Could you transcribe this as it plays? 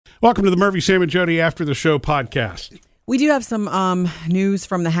Welcome to the Murphy, Sam, and Jody After the Show podcast. We do have some news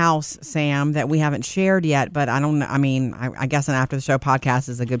from the house, Sam, that we haven't shared yet, but I guess an After the Show podcast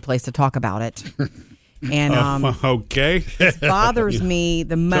is a good place to talk about it. And okay. It bothers me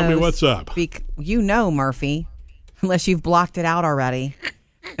the most. Tell me what's up. Murphy, unless you've blocked it out already.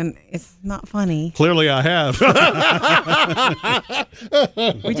 And it's not funny. Clearly I have.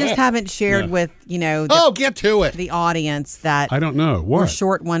 We just haven't shared with, get to it. the audience that I don't know. What? we're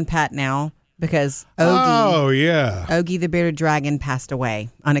short one pet now because Ogie the bearded dragon passed away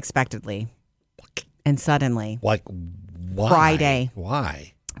unexpectedly and suddenly. Like, why? Friday.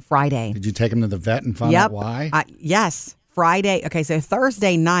 Why? Friday. Did you take him to the vet and find out why? Yes. Friday. Okay, so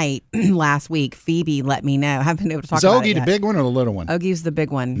Thursday night last week, Phoebe let me know. I haven't been able to talk about it Is Ogie yet. the big one or the little one? Ogie's the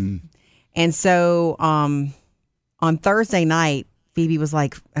big one. And so on Thursday night, Phoebe was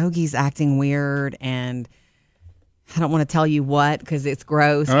like, Ogie's acting weird, and I don't want to tell you what because it's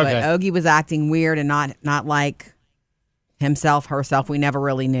gross, but Ogie was acting weird and not like himself, herself. We never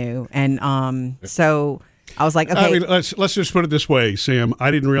really knew. And so I was like, okay. I mean, let's just put it this way, Sam.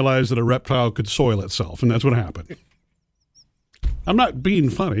 I didn't realize that a reptile could soil itself, and that's what happened. I'm not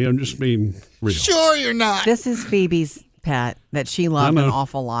being funny. I'm just being real. Sure you're not. This is Phoebe's pet that she loved an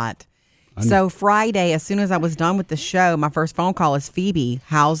awful lot. So Friday, as soon as I was done with the show, my first phone call is Phoebe.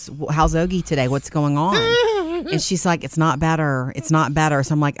 How's Ogie today? What's going on? And she's like, it's not better. It's not better.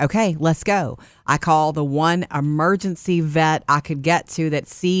 So I'm like, okay, let's go. I call the one emergency vet I could get to that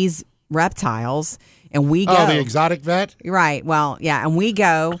sees reptiles, and we go. Oh, the exotic vet? Right. Well, yeah. And we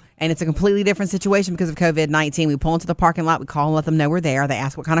go, and it's a completely different situation because of COVID-19. We pull into the parking lot. We call and let them know we're there. They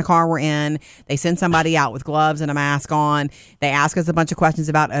ask what kind of car we're in. They send somebody out with gloves and a mask on. They ask us a bunch of questions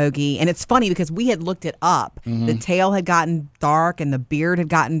about Ogie. And it's funny because we had looked it up. The tail had gotten dark and the beard had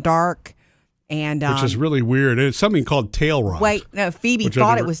gotten dark. And which is really weird. It's something called tail rot. Wait, no, Phoebe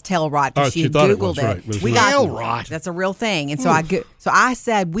thought it was tail rot because she had thought Googled it. Right. We not. got tail rot. That's a real thing. And so I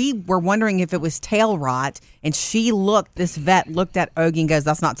said we were wondering if it was tail rot, and this vet looked at Ogie and goes,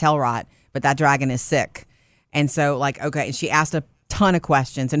 "That's not tail rot, but that dragon is sick." And so okay, and she asked a ton of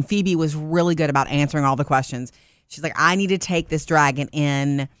questions, and Phoebe was really good about answering all the questions. She's like, "I need to take this dragon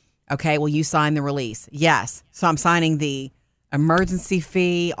in. Okay, will you sign the release?" Yes. So I'm signing the emergency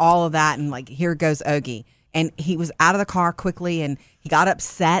fee, all of that, and here goes Ogie. And he was out of the car quickly, and he got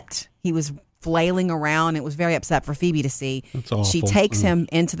upset. He was flailing around. It was very upset for Phoebe to see. That's awful. She takes him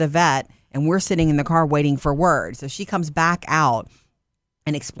into the vet, and we're sitting in the car waiting for word. So she comes back out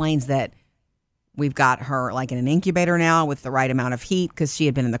and explains that we've got her in an incubator now with the right amount of heat because she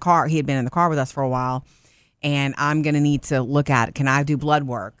had been in the car. He had been in the car with us for a while, and I'm going to need to look at it. Can I do blood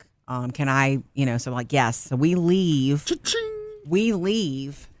work? Can I, so I'm like, yes. So we leave. Cha-ching.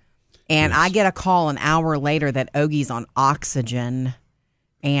 And I get a call an hour later that Ogie's on oxygen,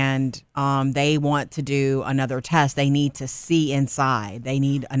 and they want to do another test. They need to see inside. They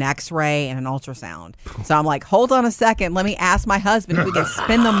need an X-ray and an ultrasound. So I'm like, hold on a second. Let me ask my husband if we can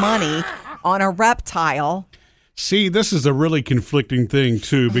spend the money on a reptile. See, this is a really conflicting thing,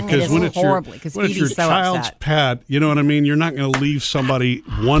 too, because when it's your child's pet, you know what I mean? You're not going to leave somebody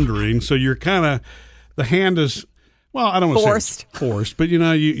wondering. So you're kind of, the hand is, well, I don't want to say forced, but you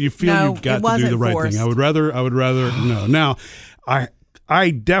feel you've got to do the right thing. I would rather no. Now,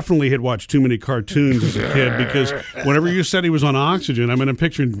 I definitely had watched too many cartoons as a kid because whenever you said he was on oxygen, I'm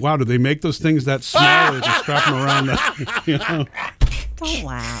picturing, wow, did they make those things that small? They just strap them around Don't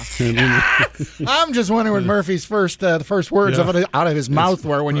laugh. I'm just wondering what Murphy's the first words out of his mouth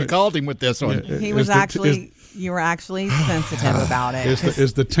were when you called him with this one. He was you were actually sensitive about it.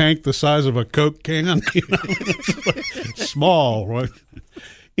 Is the tank the size of a Coke can? Small, right?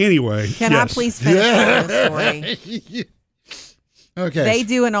 Anyway. Can I please finish the story? Okay. They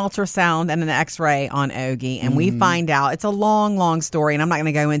do an ultrasound and an X-ray on Ogie, and we find out it's a long, long story, and I'm not going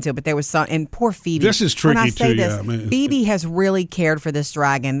to go into it. But there was and poor Phoebe. This is tricky when I say too. This, Phoebe has really cared for this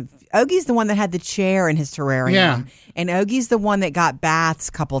dragon. Ogie's the one that had the chair in his terrarium. Yeah. And Ogie's the one that got baths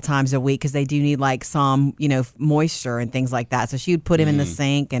a couple times a week because they do need some, moisture and things like that. So she would put him in the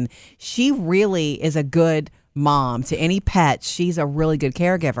sink, and she really is a good mom to any pet. She's a really good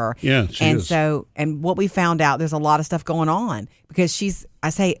caregiver. Yeah, she is. So, and what we found out, there's a lot of stuff going on because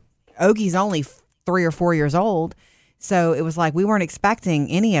Ogie's only 3 or 4 years old. So it was we weren't expecting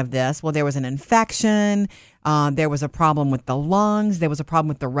any of this. Well, there was an infection. There was a problem with the lungs. There was a problem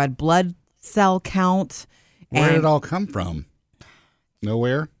with the red blood cell count. Where did it all come from?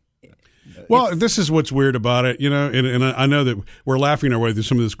 Nowhere? Well, this is what's weird about it, and I know that we're laughing our way through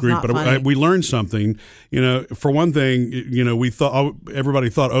some of this grief, but we learned something. For one thing, we thought everybody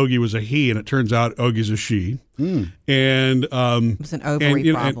thought Ogie was a he, and it turns out Ogie's a she. And it was an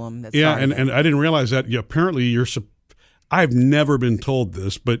ovary problem. And I didn't realize that. Yeah, apparently, I've never been told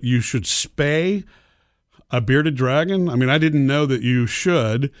this, but you should spay a bearded dragon. I mean, I didn't know that you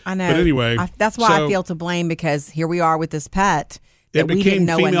should. I know. But anyway, that's why I feel to blame, because here we are with this pet. It became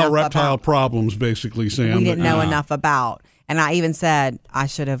female reptile problems, basically, Sam. We didn't know enough about. And I even said I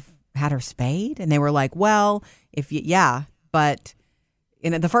should have had her spayed. And they were like, well, but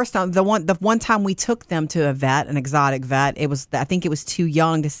the first time, the one time we took them to a vet, an exotic vet, I think it was too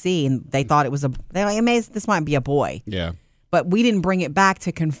young to see. And they thought it was this might be a boy. Yeah. But we didn't bring it back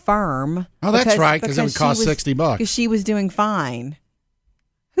to confirm. Oh, that's right, because it would cost $60. Because she was doing fine.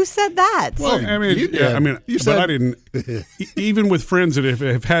 Who said that? Well, I mean, but I didn't. Even with friends that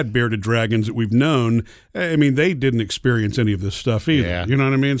have had bearded dragons that we've known, I mean, they didn't experience any of this stuff either. Yeah. You know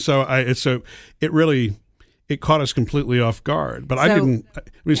what I mean? So it caught us completely off guard. But I didn't.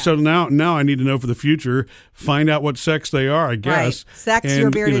 So now I need to know for the future. Find out what sex they are, I guess. Right. Sex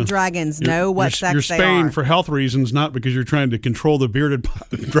your bearded dragons. Know what sex they are. You're spaying for health reasons, not because you're trying to control the bearded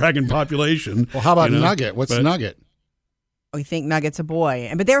dragon population. Well, how about Nugget? What's Nugget? We think Nugget's a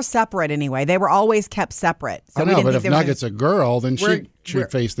boy, but they're separate anyway. They were always kept separate. So but if Nugget's a girl, then she should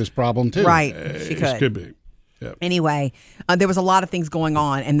face this problem too. Right, she could be. Yep. Anyway, there was a lot of things going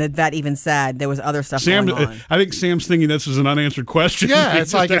on, and the vet even said there was other stuff going on. I think Sam's thinking this is an unanswered question. Yeah,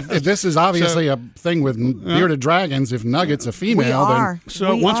 it's like if this is obviously a thing with bearded dragons. If Nugget's a female,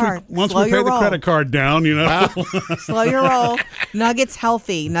 then once we pay the credit card down, slow your roll. Nugget's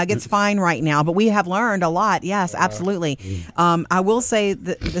healthy. Nugget's fine right now, but we have learned a lot. Yes, absolutely. I will say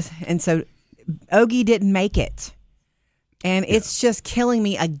that, and so Ogie didn't make it. And it's just killing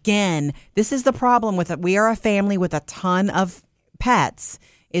me again. This is the problem with it. We are a family with a ton of pets,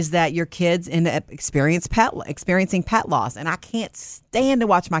 is that your kids end up experiencing pet loss. And I can't stand to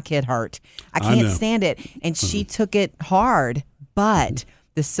watch my kid hurt. I can't stand it. And she took it hard. But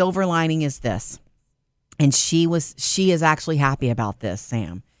the silver lining is this. And she is actually happy about this,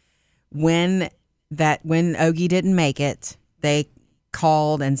 Sam. When Ogie didn't make it, they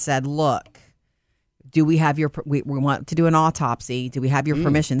called and said, look, do we have we want to do an autopsy. Do we have your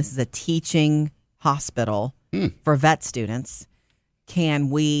permission? This is a teaching hospital for vet students. Can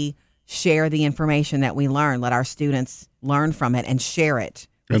we share the information that we learn? Let our students learn from it and share it.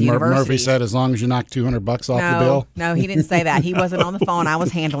 And Murphy said, as long as you knock $200 off the bill. No, he didn't say that. He wasn't on the phone. I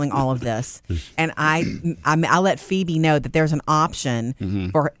was handling all of this. And I let Phoebe know that there's an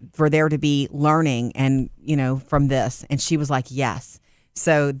option for there to be learning and, from this. And she was like, yes.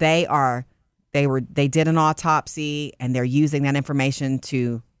 So they did an autopsy, and they're using that information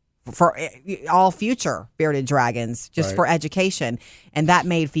for all future bearded dragons, just for education. And that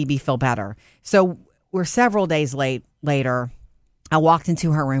made Phoebe feel better. So we're several days later. I walked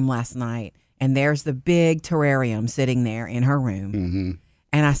into her room last night, and there's the big terrarium sitting there in her room. Mm-hmm.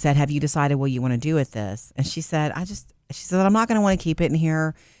 And I said, have you decided what you want to do with this? And she said, I'm not going to want to keep it in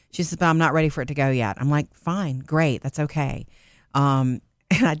here. She said, but I'm not ready for it to go yet. I'm like, fine, great, that's okay. And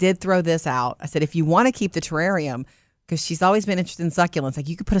I did throw this out. I said, if you want to keep the terrarium, because she's always been interested in succulents, like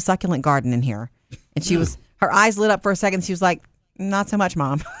you could put a succulent garden in here. And her eyes lit up for a second. She was like, not so much,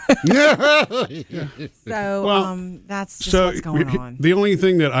 Mom. So that's just what's going on. The only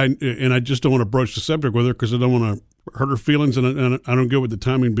thing that I just don't want to broach the subject with her because I don't want to hurt her feelings, and I don't go with the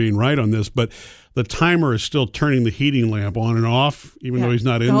timing being right on this, but the timer is still turning the heating lamp on and off, even though he's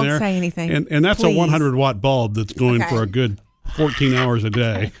not in there. Don't say anything. And that's please. A 100-watt bulb that's going for a good 14 hours a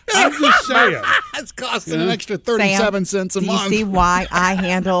day. I'm just saying. It's costing an extra 37 cents a month. Do you see why I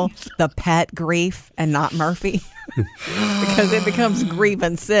handle the pet grief and not Murphy? Because it becomes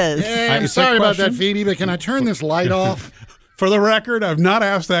grievances. Yeah, I'm sorry about that, Phoebe, but can I turn this light off? For the record, I've not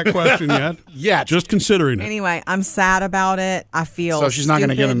asked that question yet. Yet. Just considering it. Anyway, I'm sad about it. I feel So she's not going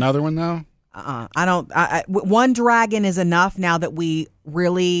to get another one, though? One dragon is enough now that we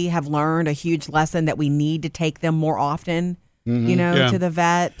really have learned a huge lesson that we need to take them more often, to the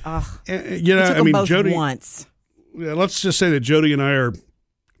vet. We took them both Jody, once. Let's just say that Jody and I are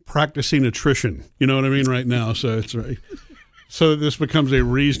practicing attrition. You know what I mean right now? So it's right. So this becomes a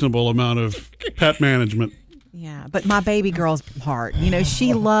reasonable amount of pet management. Yeah, but my baby girl's heart,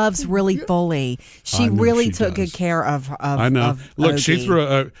 she loves really fully. She really took good care of I know. Look, Ogie. she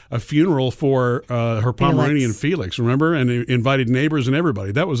threw a funeral for her Pomeranian Felix, remember? And invited neighbors and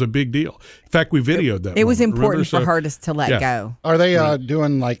everybody. That was a big deal. In fact, we videoed that. It was important for her to let go. Are they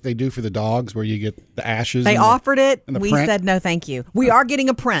doing like they do for the dogs where you get the ashes? They offered it. We said, no, thank you. We are getting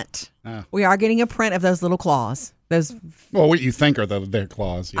a print. We are getting a print of those little claws. Well, what you think are their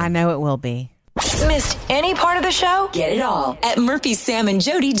claws. Yeah. I know it will be. Missed any part of the show? Get it all at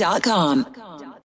murphysamandjody.com.